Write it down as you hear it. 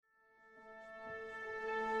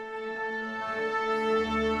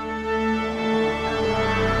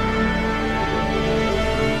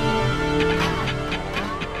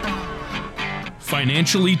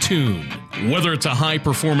financially tuned. Whether it's a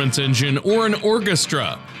high-performance engine or an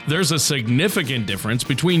orchestra, there's a significant difference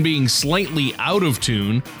between being slightly out of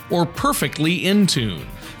tune or perfectly in tune.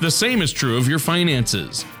 The same is true of your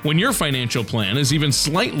finances. When your financial plan is even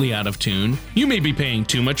slightly out of tune, you may be paying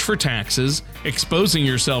too much for taxes, exposing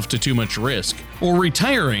yourself to too much risk, or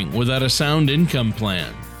retiring without a sound income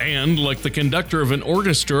plan. And like the conductor of an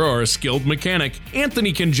orchestra or a skilled mechanic,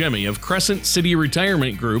 Anthony Congemi of Crescent City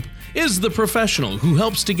Retirement Group is the professional who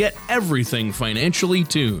helps to get everything financially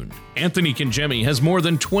tuned. Anthony Congemi has more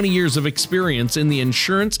than 20 years of experience in the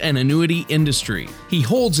insurance and annuity industry. He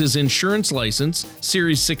holds his insurance license,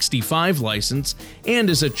 Series 65 license, and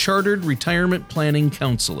is a chartered retirement planning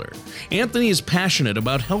counselor. Anthony is passionate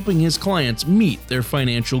about helping his clients meet their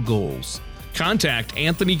financial goals. Contact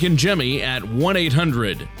Anthony Congemi at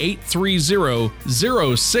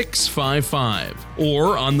 1-800-830-0655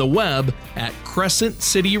 or on the web at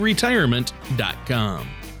crescentcityretirement.com.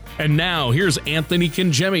 And now here's Anthony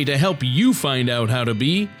Congemi to help you find out how to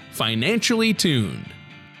be financially tuned.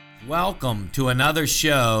 Welcome to another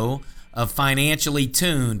show of Financially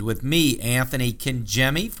Tuned with me, Anthony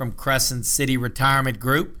Congemi from Crescent City Retirement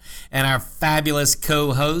Group, and our fabulous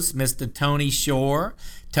co-host, Mr. Tony Shore.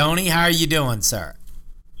 Tony, how are you doing, sir?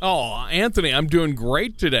 Oh, Anthony, I'm doing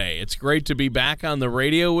great today. It's great to be back on the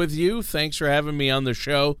radio with you. Thanks for having me on the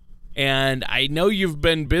show. And I know you've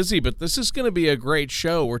been busy, but this is going to be a great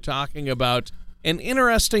show. We're talking about an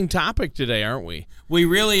interesting topic today, aren't we? We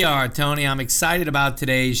really are, Tony. I'm excited about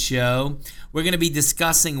today's show. We're going to be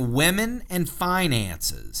discussing women and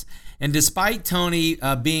finances. And despite Tony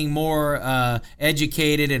being more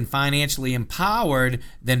educated and financially empowered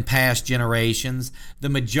than past generations, the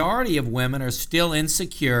majority of women are still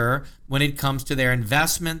insecure when it comes to their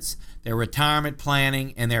investments, their retirement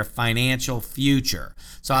planning, and their financial future.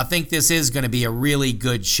 So I think this is going to be a really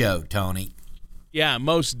good show, Tony. Yeah,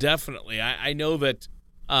 most definitely. I know that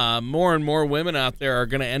more and more women out there are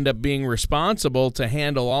going to end up being responsible to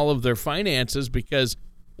handle all of their finances because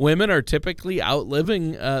women are typically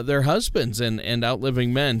outliving their husbands and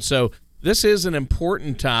outliving men. So this is an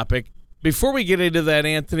important topic. Before we get into that,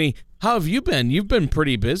 Anthony, how have you been? You've been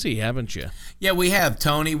pretty busy, haven't you? Yeah, we have,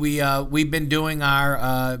 Tony. We've been doing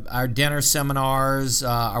our dinner seminars,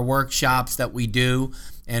 our workshops that we do,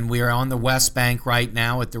 and we are on the West Bank right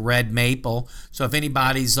now at the Red Maple. So if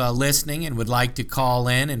anybody's listening and would like to call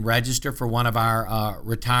in and register for one of our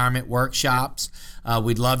retirement workshops,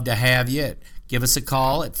 we'd love to have you. Give us a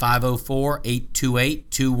call at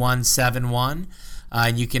 504-828-2171.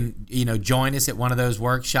 And you can, join us at one of those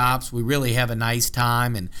workshops. We really have a nice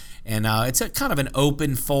time, and it's a kind of an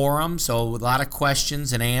open forum, so a lot of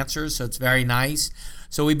questions and answers, so it's very nice.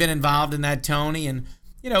 So we've been involved in that, Tony, and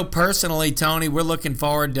personally, Tony, we're looking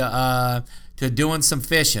forward to doing some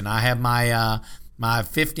fishing. I have my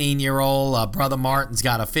 15-year-old brother Martin's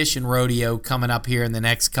got a fishing rodeo coming up here in the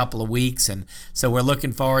next couple of weeks, and so we're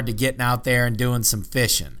looking forward to getting out there and doing some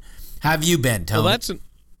fishing. How have you been, Tony? Well,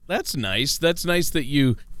 that's nice. That's nice that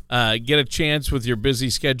you get a chance with your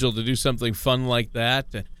busy schedule to do something fun like that,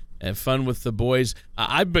 and fun with the boys.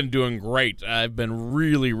 I've been doing great. I've been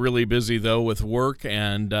really, really busy, though, with work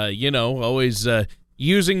and, always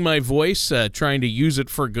using my voice, trying to use it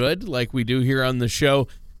for good like we do here on the show.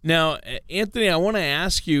 Now, Anthony, I want to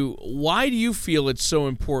ask you, why do you feel it's so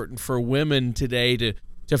important for women today to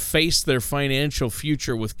face their financial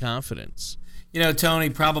future with confidence? Tony,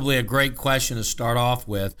 probably a great question to start off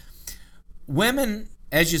with. Women,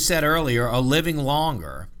 as you said earlier, are living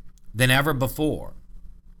longer than ever before.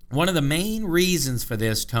 One of the main reasons for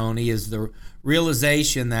this, Tony, is the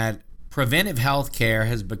realization that preventive health care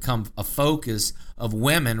has become a focus of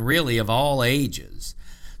women, really, of all ages.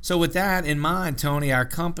 So with that in mind, Tony, our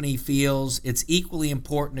company feels it's equally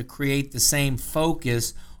important to create the same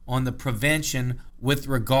focus on the prevention with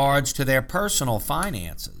regards to their personal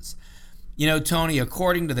finances. Tony,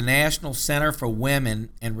 according to the National Center for Women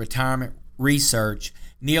and Retirement Research,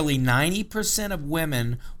 nearly 90% of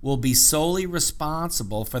women will be solely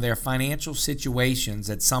responsible for their financial situations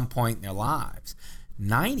at some point in their lives.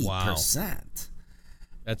 90%. Wow.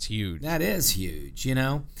 That's huge. That is huge,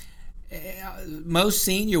 Most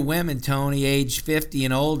senior women, Tony, age 50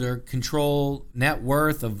 and older, control net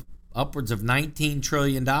worth of upwards of $19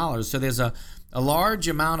 trillion. So there's a large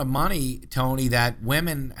amount of money, Tony, that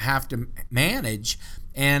women have to manage.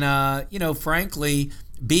 And, frankly,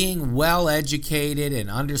 being well educated and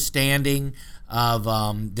understanding of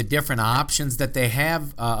the different options that they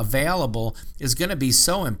have available is going to be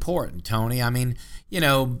so important, Tony. I mean, I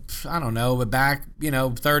don't know, but back,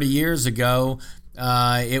 30 years ago,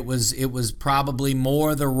 it was probably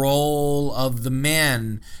more the role of the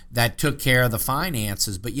men that took care of the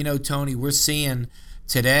finances. But Tony, we're seeing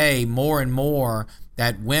today more and more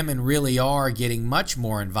that women really are getting much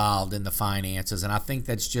more involved in the finances, and I think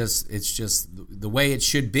it's just the way it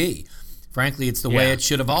should be. Frankly, it's the way it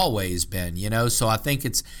should have always been. So I think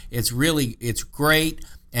it's great.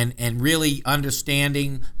 And really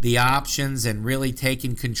understanding the options and really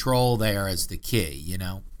taking control there is the key,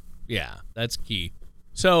 Yeah, that's key.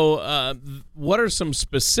 So what are some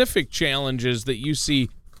specific challenges that you see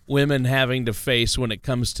women having to face when it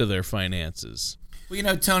comes to their finances?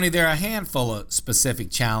 Well, Tony, there are a handful of specific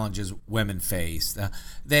challenges women face.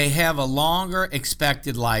 They have a longer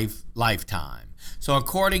expected lifetime. So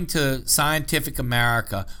according to Scientific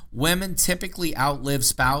America, women typically outlive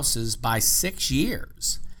spouses by 6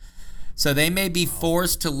 years. So they may be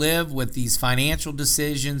forced to live with these financial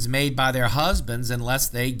decisions made by their husbands unless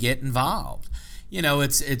they get involved.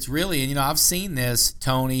 It's really, I've seen this,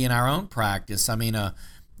 Tony, in our own practice. I mean, a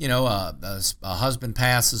husband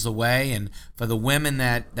passes away, and for the women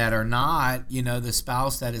that are not, the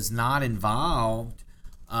spouse that is not involved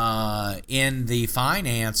in the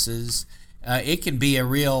finances, it can be a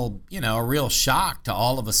real shock to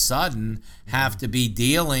all of a sudden have to be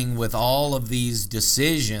dealing with all of these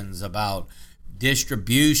decisions about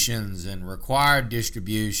distributions and required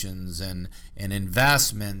distributions and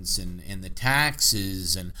investments and the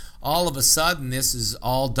taxes, and all of a sudden this is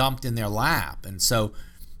all dumped in their lap. And so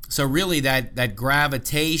really that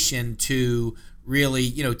gravitation to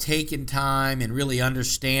really, taking time and really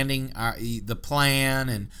understanding the plan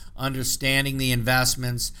and understanding the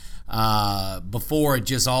investments before it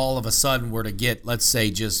just all of a sudden were to get, let's say,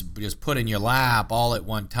 just put in your lap all at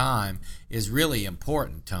one time is really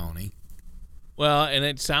important, Tony. Well, and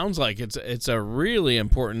it sounds like it's a really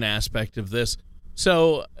important aspect of this.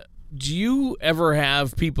 So do you ever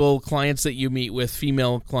have clients that you meet with,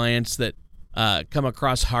 female clients that come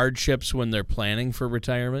across hardships when they're planning for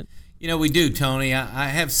retirement? We do, Tony. I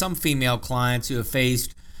have some female clients who have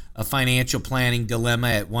faced a financial planning dilemma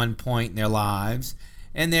at one point in their lives.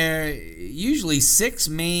 And there are usually 6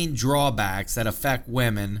 main drawbacks that affect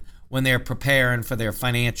women when they're preparing for their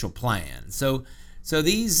financial plan. So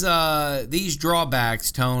these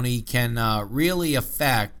drawbacks, Tony, can really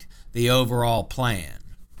affect the overall plan.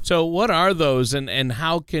 So what are those, and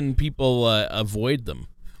how can people avoid them?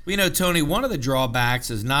 Well, Tony, one of the drawbacks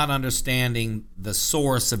is not understanding the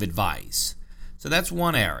source of advice. So that's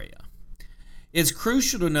one area. It's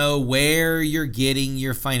crucial to know where you're getting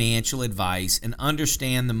your financial advice and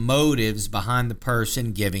understand the motives behind the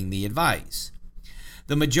person giving the advice.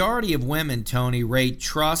 The majority of women, Tony, rate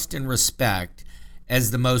trust and respect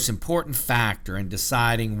as the most important factor in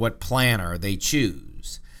deciding what planner they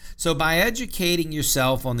choose. So by educating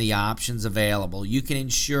yourself on the options available, you can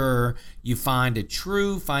ensure you find a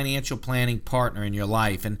true financial planning partner in your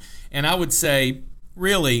life. And I would say,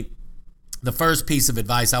 really, the first piece of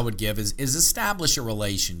advice I would give is establish a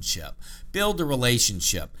relationship. Build a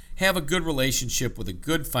relationship. Have a good relationship with a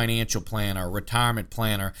good financial planner, retirement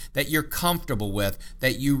planner that you're comfortable with,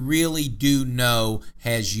 that you really do know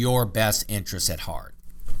has your best interests at heart.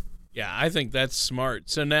 Yeah, I think that's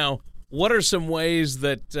smart. So now, what are some ways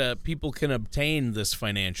that people can obtain this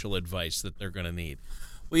financial advice that they're going to need?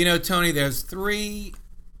 Well, Tony, there's 3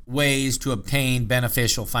 ways to obtain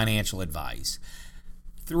beneficial financial advice.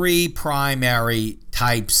 3 primary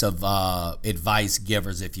types of advice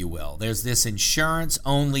givers, if you will. There's this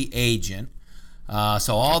insurance-only agent.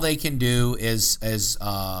 So all they can do is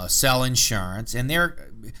sell insurance, and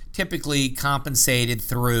they're typically compensated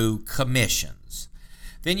through commissions.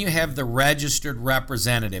 Then you have the registered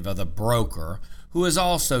representative of the broker, who is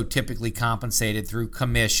also typically compensated through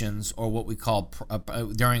commissions or what we call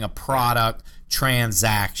during a product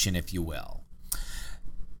transaction, if you will.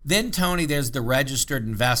 Then, Tony, there's the registered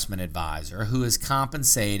investment advisor, who is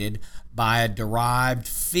compensated by a derived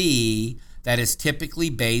fee that is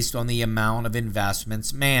typically based on the amount of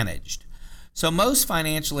investments managed. So most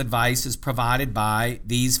financial advice is provided by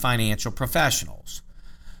these financial professionals.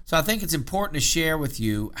 So I think it's important to share with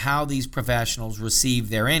you how these professionals receive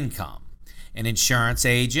their income. An insurance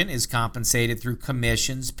agent is compensated through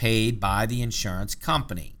commissions paid by the insurance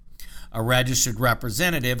company. A registered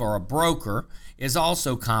representative or a broker is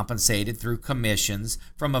also compensated through commissions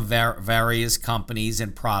from various companies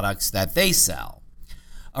and products that they sell.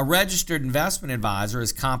 A registered investment advisor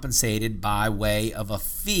is compensated by way of a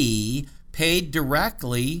fee paid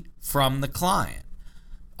directly from the client.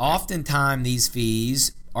 Oftentimes, these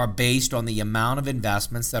fees are based on the amount of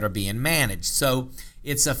investments that are being managed. So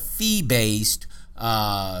it's a fee-based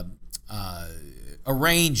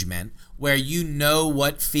arrangement where you know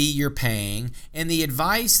what fee you're paying. And the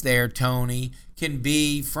advice there, Tony, can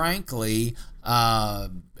be, frankly,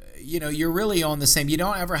 you're really on the same. You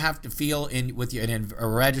don't ever have to feel with a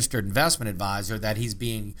registered investment advisor that he's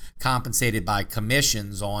being compensated by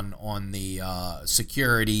commissions on the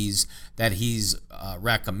securities that he's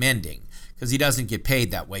recommending, because he doesn't get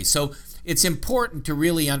paid that way. So it's important to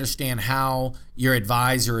really understand how your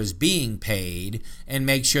advisor is being paid and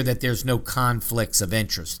make sure that there's no conflicts of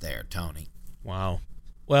interest there, Tony. Wow.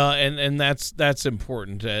 Well, and that's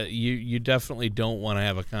important. You definitely don't want to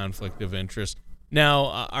have a conflict of interest.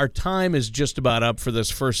 Now, our time is just about up for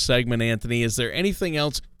this first segment, Anthony. Is there anything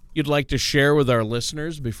else you'd like to share with our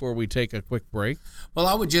listeners before we take a quick break? Well,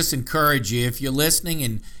 I would just encourage you, if you're listening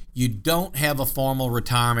and you don't have a formal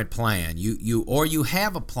retirement plan, you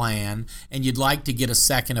have a plan and you'd like to get a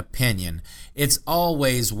second opinion, it's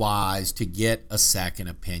always wise to get a second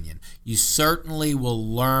opinion. You certainly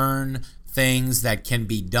will learn things that can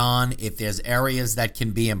be done, if there's areas that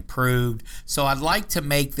can be improved. So I'd like to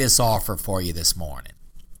make this offer for you this morning.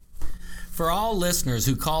 For all listeners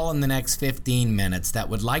who call in the next 15 minutes that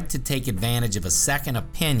would like to take advantage of a second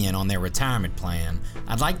opinion on their retirement plan,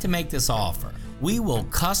 I'd like to make this offer. We will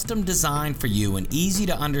custom design for you an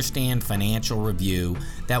easy-to-understand financial review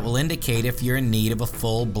that will indicate if you're in need of a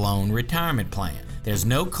full-blown retirement plan. There's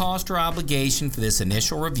no cost or obligation for this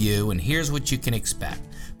initial review, and here's what you can expect.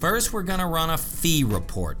 First, we're going to run a fee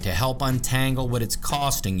report to help untangle what it's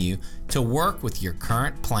costing you to work with your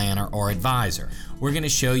current planner or advisor. We're going to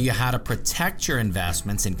show you how to protect your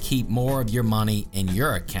investments and keep more of your money in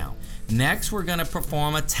your account. Next, we're going to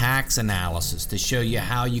perform a tax analysis to show you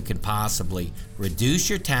how you can possibly reduce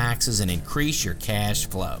your taxes and increase your cash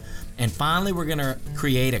flow. And finally, we're going to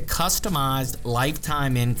create a customized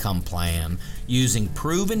lifetime income plan using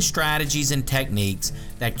proven strategies and techniques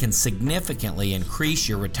that can significantly increase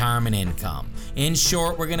your retirement income. In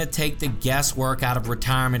short, we're going to take the guesswork out of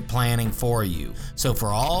retirement planning for you. So for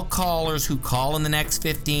all callers who call in the next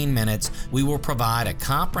 15 minutes, we will provide a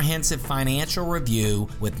comprehensive financial review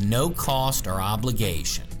with no cost or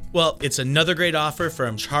obligation. Well, it's another great offer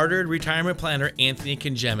from Chartered Retirement Planner Anthony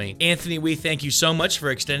Congemi. Anthony, we thank you so much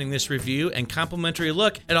for extending this review and complimentary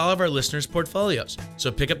look at all of our listeners' portfolios.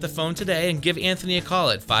 So pick up the phone today and give Anthony a call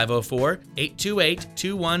at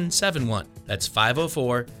 504-828-2171. That's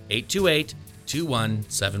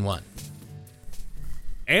 504-828-2171.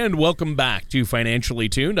 And welcome back to Financially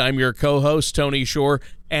Tuned. I'm your co-host, Tony Shore.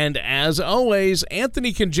 And as always,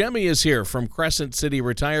 Anthony Congemi is here from Crescent City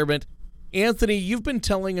Retirement. Anthony, you've been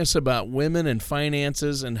telling us about women and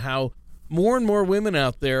finances and how more and more women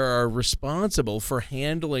out there are responsible for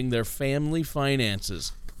handling their family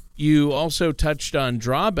finances. You also touched on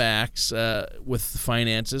drawbacks with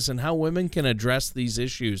finances and how women can address these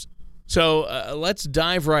issues. So let's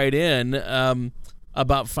dive right in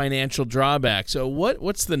about financial drawbacks. So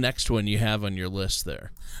what's the next one you have on your list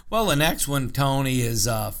there? Well, the next one, Tony, is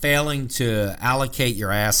failing to allocate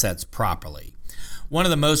your assets properly. One of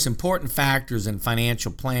the most important factors in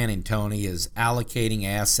financial planning, Tony, is allocating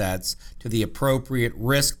assets to the appropriate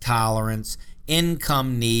risk tolerance,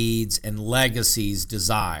 income needs, and legacies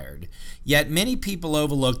desired. Yet many people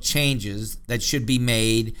overlook changes that should be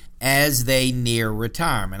made as they near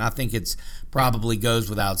retirement. I think it's probably goes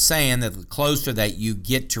without saying that the closer that you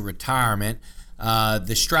get to retirement,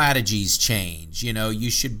 the strategies change. You know, you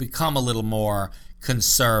should become a little more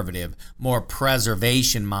conservative, more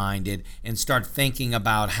preservation-minded, and start thinking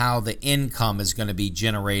about how the income is going to be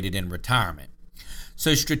generated in retirement.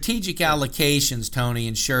 So strategic allocations, Tony,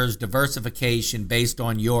 ensures diversification based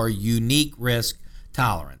on your unique risk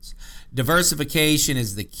tolerance. Diversification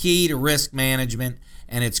is the key to risk management,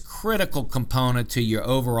 and it's a critical component to your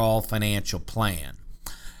overall financial plan.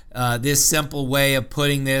 This simple way of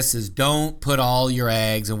putting this is don't put all your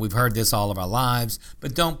eggs, and we've heard this all of our lives,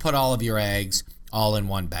 but don't put all of your eggs all in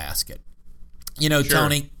one basket. You know, Sure.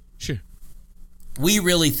 Tony, Sure. we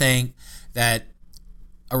really think that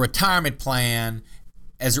a retirement plan,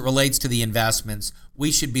 as it relates to the investments,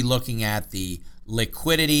 we should be looking at the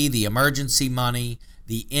liquidity, the emergency money,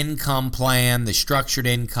 the income plan, the structured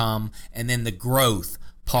income, and then the growth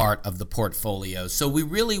part of the portfolio. So we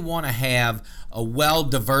really want to have a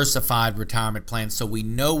well-diversified retirement plan so we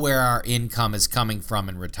know where our income is coming from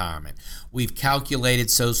in retirement. We've calculated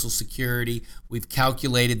Social Security. We've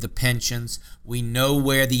calculated the pensions. We know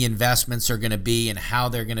where the investments are going to be and how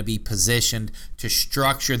they're going to be positioned to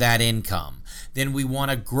structure that income. Then we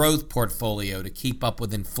want a growth portfolio to keep up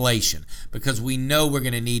with inflation because we know we're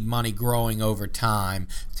going to need money growing over time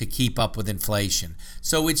to keep up with inflation.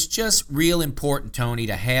 So it's just real important, Tony,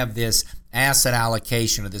 to have this asset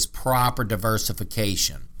allocation or this proper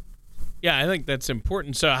diversification. Yeah, I think that's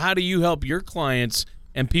important. So how do you help your clients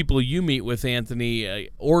and people you meet with, Anthony,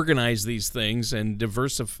 organize these things and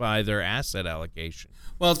diversify their asset allocation?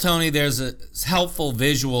 Well, Tony, there's a helpful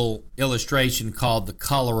visual illustration called the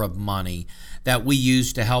color of money that we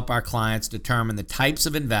use to help our clients determine the types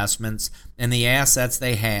of investments and the assets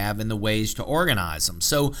they have and the ways to organize them.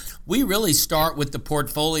 So we really start with the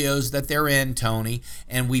portfolios that they're in, Tony,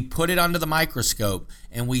 and we put it under the microscope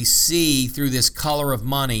and we see through this color of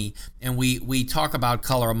money, and we talk about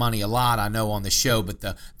color of money a lot, I know, on the show, but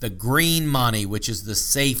the green money, which is the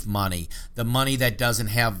safe money, the money that doesn't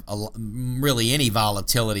have really any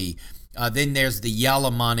volatility. Then there's the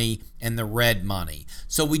yellow money and the red money.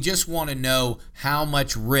 So we just want to know how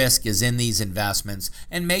much risk is in these investments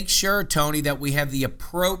and make sure, Tony, that we have the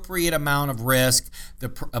appropriate amount of risk,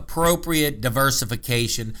 the appropriate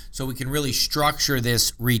diversification, so we can really structure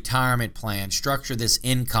this retirement plan, structure this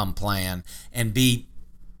income plan, and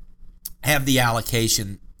have the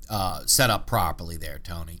allocation set up properly there,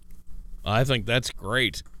 Tony. I think that's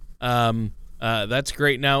great. That's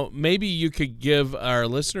great. Now, maybe you could give our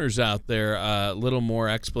listeners out there a little more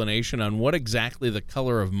explanation on what exactly the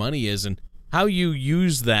color of money is and how you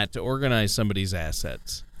use that to organize somebody's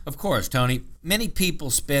assets. Of course, Tony. Many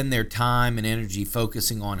people spend their time and energy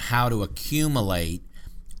focusing on how to accumulate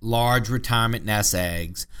large retirement nest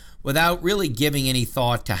eggs without really giving any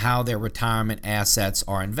thought to how their retirement assets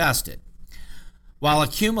are invested. While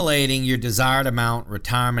accumulating your desired amount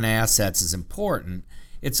retirement assets is important,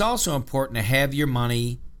 it's also important to have your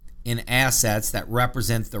money in assets that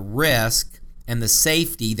represent the risk and the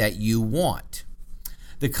safety that you want.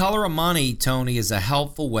 The color of money, Tony, is a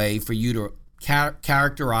helpful way for you to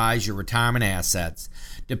characterize your retirement assets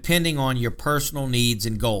depending on your personal needs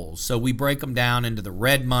and goals. So we break them down into the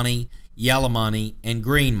red money, yellow money, and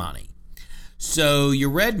green money. So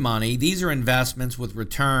your red money, these are investments with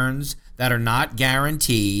returns that are not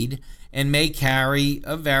guaranteed and may carry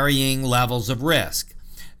varying levels of risk.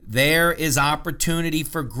 There is opportunity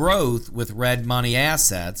for growth with red money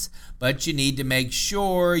assets, but you need to make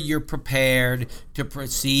sure you're prepared to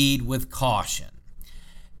proceed with caution.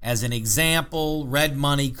 As an example, red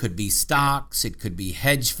money could be stocks, it could be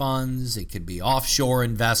hedge funds, it could be offshore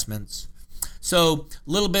investments. So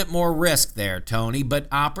a little bit more risk there, Tony, but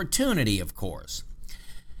opportunity, of course.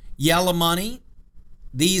 Yellow money,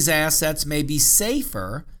 these assets may be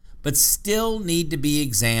safer, but still need to be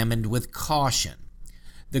examined with caution.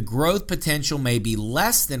 The growth potential may be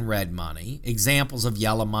less than red money. Examples of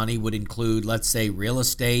yellow money would include, let's say, real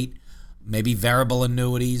estate, maybe variable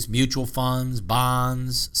annuities, mutual funds,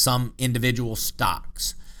 bonds, some individual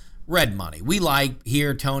stocks. Red money. We like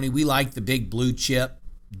here, Tony, we like the big blue chip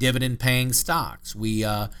dividend paying stocks. We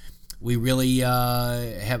really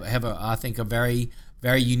have I think a very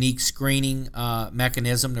unique screening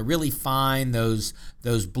mechanism to really find those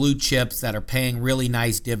blue chips that are paying really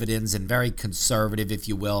nice dividends and very conservative, if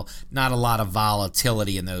you will. Not a lot of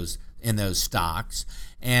volatility in those stocks,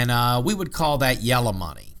 and we would call that yellow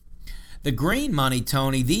money. The green money,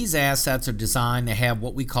 Tony, these assets are designed to have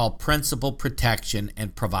what we call principal protection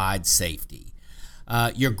and provide safety.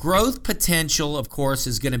 Your growth potential, of course,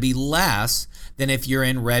 is going to be less than if you're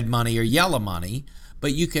in red money or yellow money,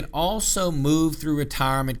 but you can also move through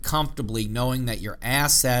retirement comfortably knowing that your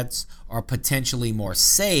assets are potentially more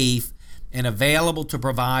safe and available to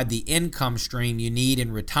provide the income stream you need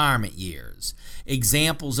in retirement years.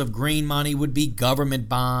 Examples of green money would be government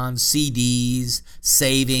bonds, CDs,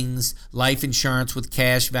 savings, life insurance with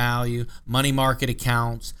cash value, money market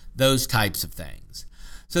accounts, those types of things.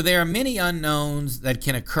 So there are many unknowns that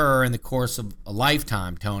can occur in the course of a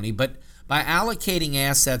lifetime, Tony, but by allocating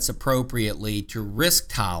assets appropriately to risk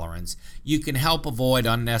tolerance, you can help avoid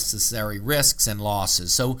unnecessary risks and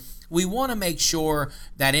losses. So we want to make sure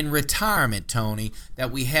that in retirement, Tony,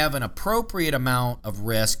 that we have an appropriate amount of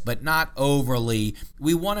risk, but not overly.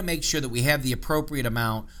 We want to make sure that we have the appropriate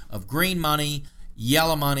amount of green money,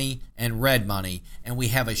 yellow money, and red money, and we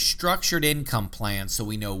have a structured income plan so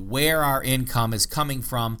we know where our income is coming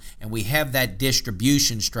from, and we have that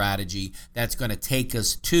distribution strategy that's going to take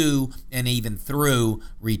us to and even through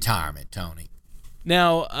retirement, Tony.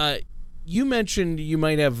 Now, you mentioned you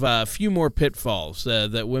might have a few more pitfalls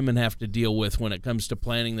that women have to deal with when it comes to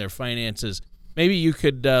planning their finances. Maybe you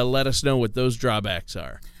could let us know what those drawbacks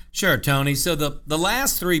are. Sure, Tony. So the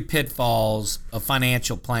last three pitfalls of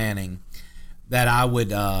financial planning that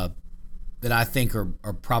I think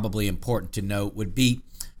are probably important to note would be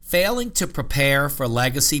failing to prepare for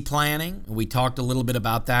legacy planning. We talked a little bit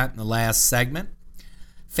about that in the last segment.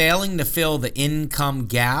 Failing to fill the income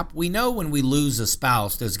gap. We know when we lose a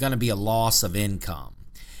spouse, there's going to be a loss of income.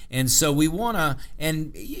 And so we want to,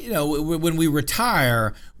 and when we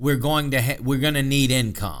retire, we're going to need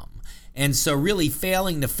income. And so really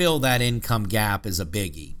failing to fill that income gap is a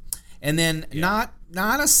biggie. And then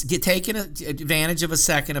taking advantage of a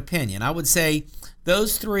second opinion. I would say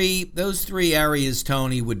those three areas,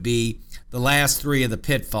 Tony, would be the last three of the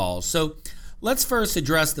pitfalls. So let's first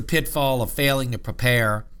address the pitfall of failing to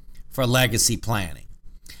prepare for legacy planning.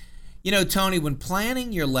 Tony, when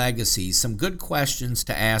planning your legacy, some good questions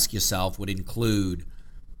to ask yourself would include,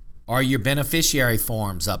 are your beneficiary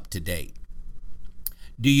forms up to date?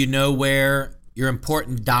 Do you know where your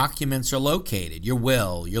important documents are located? Your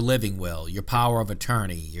will, your living will, your power of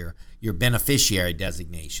attorney, your beneficiary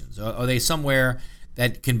designations. Are they somewhere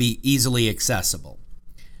that can be easily accessible?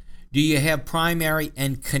 Do you have primary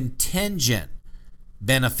and contingent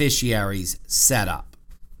beneficiaries set up?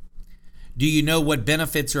 Do you know what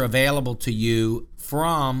benefits are available to you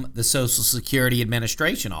from the Social Security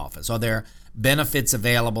Administration office? Are there benefits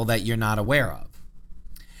available that you're not aware of?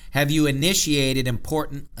 Have you initiated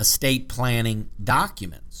important estate planning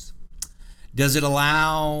documents? Does it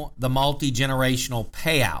allow the multi-generational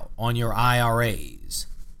payout on your IRAs?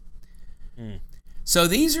 So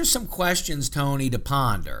these are some questions, Tony, to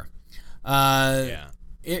ponder.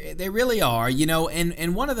 They really are,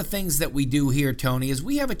 and one of the things that we do here, Tony, is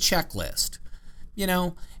we have a checklist,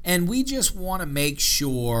 and we just want to make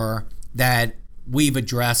sure that we've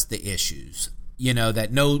addressed the issues, that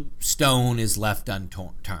no stone is left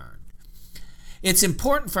unturned. It's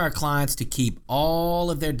important for our clients to keep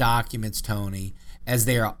all of their documents, Tony, as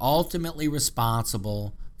they are ultimately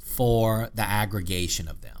responsible for the aggregation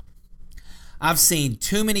of them. I've seen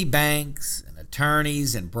too many banks and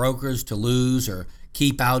attorneys and brokers to lose or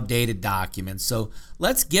keep outdated documents. So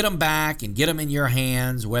let's get them back and get them in your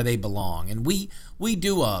hands where they belong. And we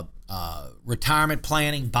do a retirement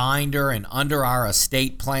planning binder, and under our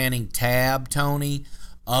estate planning tab, Tony,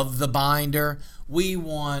 of the binder, we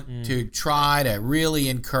want to try to really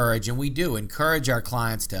encourage, and we do encourage our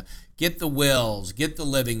clients to get the wills, get the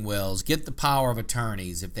living wills, get the power of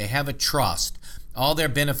attorneys. If they have a trust, all their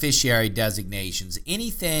beneficiary designations,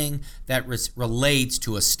 anything that relates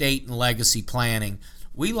to estate and legacy planning.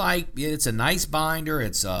 It's a nice binder.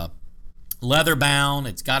 It's leather bound.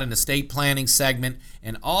 It's got an estate planning segment,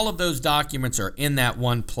 and all of those documents are in that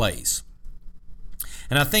one place.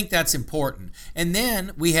 And I think that's important. And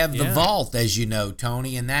then we have the vault, as you know,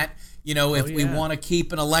 Tony, and that, we want to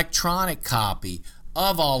keep an electronic copy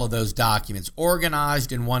of all of those documents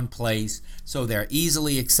organized in one place so they're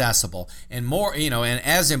easily accessible. And more, and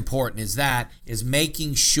as important as that is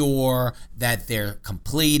making sure that they're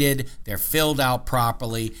completed, they're filled out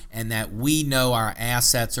properly, and that we know our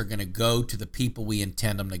assets are going to go to the people we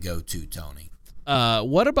intend them to go to, Tony.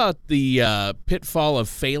 What about the pitfall of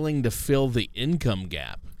failing to fill the income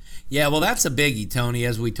gap? Yeah, well, that's a biggie, Tony,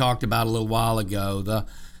 as we talked about a little while ago.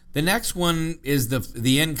 The next one is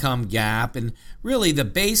the income gap, and really the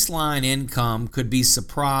baseline income could be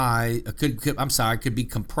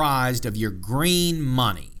comprised of your green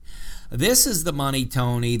money. This is the money,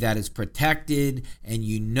 Tony, that is protected and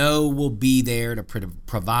will be there to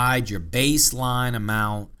provide your baseline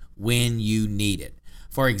amount when you need it.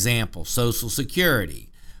 For example, Social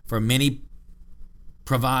Security, for many,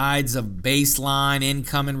 provides a baseline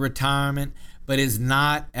income in retirement, but is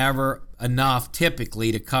not ever enough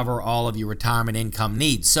typically to cover all of your retirement income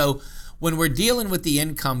needs. So when we're dealing with the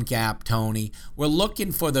income gap, Tony, we're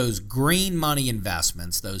looking for those green money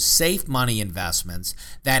investments, those safe money investments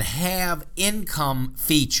that have income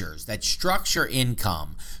features, that structure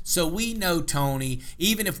income. So we know, Tony,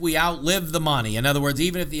 even if we outlive the money, in other words,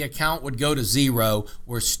 even if the account would go to zero,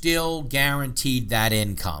 we're still guaranteed that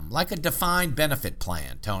income, like a defined benefit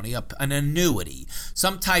plan, Tony, an annuity,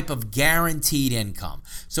 some type of guaranteed income.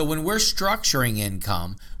 So when we're structuring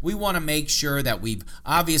income, we want to make sure that we've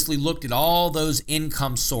obviously looked at all those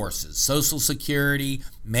income sources, Social Security,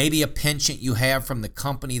 maybe a pension you have from the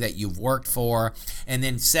company that you've worked for, and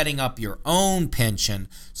then setting up your own pension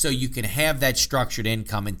so you can have that structured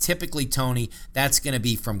income. And typically, Tony, that's going to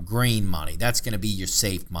be from green money. That's going to be your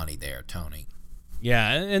safe money there, Tony.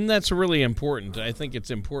 Yeah, and that's really important. I think it's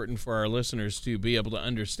important for our listeners to be able to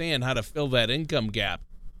understand how to fill that income gap.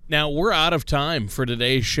 Now, we're out of time for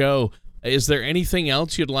today's show. Is there anything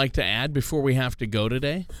else you'd like to add before we have to go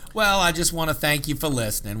today? Well, I just want to thank you for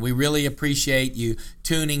listening. We really appreciate you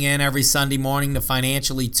tuning in every Sunday morning to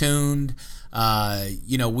Financially Tuned.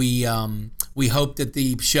 We hope that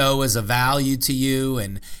the show is of value to you,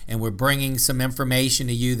 and we're bringing some information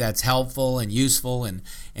to you that's helpful and useful, and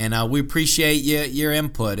we appreciate your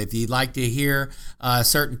input. If you'd like to hear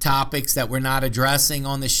certain topics that we're not addressing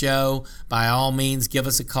on the show, by all means, give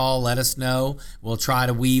us a call. Let us know. We'll try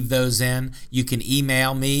to weave those in. You can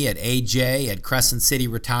email me at aj@Crescent City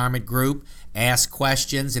Retirement Group. Ask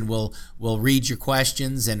questions, and we'll read your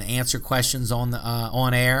questions and answer questions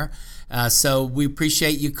on air. So we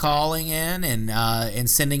appreciate you calling in and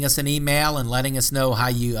sending us an email and letting us know how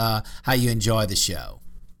you enjoy the show.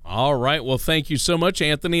 All right. Well, thank you so much,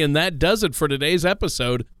 Anthony. And that does it for today's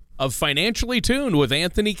episode of Financially Tuned with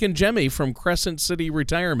Anthony Congemi from Crescent City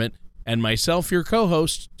Retirement and myself, your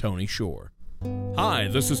co-host, Tony Shore. Hi,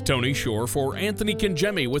 this is Tony Shore for Anthony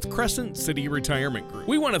Congemi with Crescent City Retirement Group.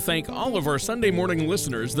 We want to thank all of our Sunday morning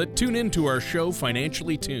listeners that tune into our show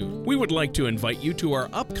Financially Tuned. We would like to invite you to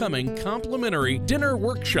our upcoming complimentary dinner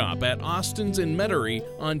workshop at Austin's in Metairie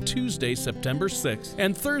on Tuesday, September 6th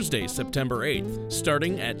and Thursday, September 8th,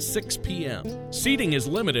 starting at 6 p.m. Seating is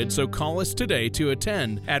limited, so call us today to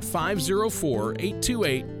attend at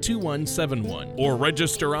 504-828-2171 or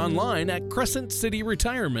register online at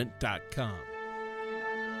crescentcityretirement.com.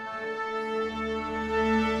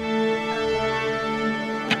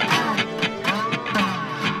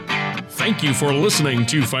 Thank you for listening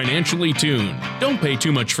to Financially Tuned. Don't pay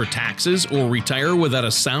too much for taxes or retire without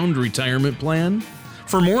a sound retirement plan.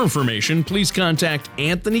 For more information, please contact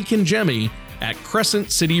Anthony Congemi at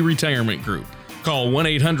Crescent City Retirement Group. Call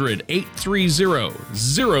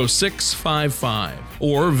 1-800-830-0655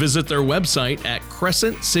 or visit their website at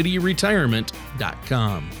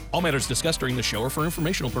crescentcityretirement.com. All matters discussed during the show are for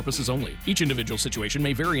informational purposes only. Each individual situation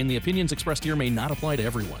may vary, and the opinions expressed here may not apply to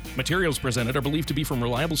everyone. Materials presented are believed to be from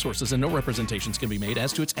reliable sources, and no representations can be made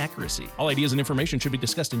as to its accuracy. All ideas and information should be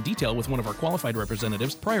discussed in detail with one of our qualified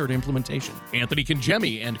representatives prior to implementation. Anthony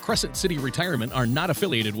Congemi and Crescent City Retirement are not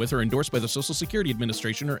affiliated with or endorsed by the Social Security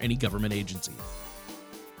Administration or any government agency.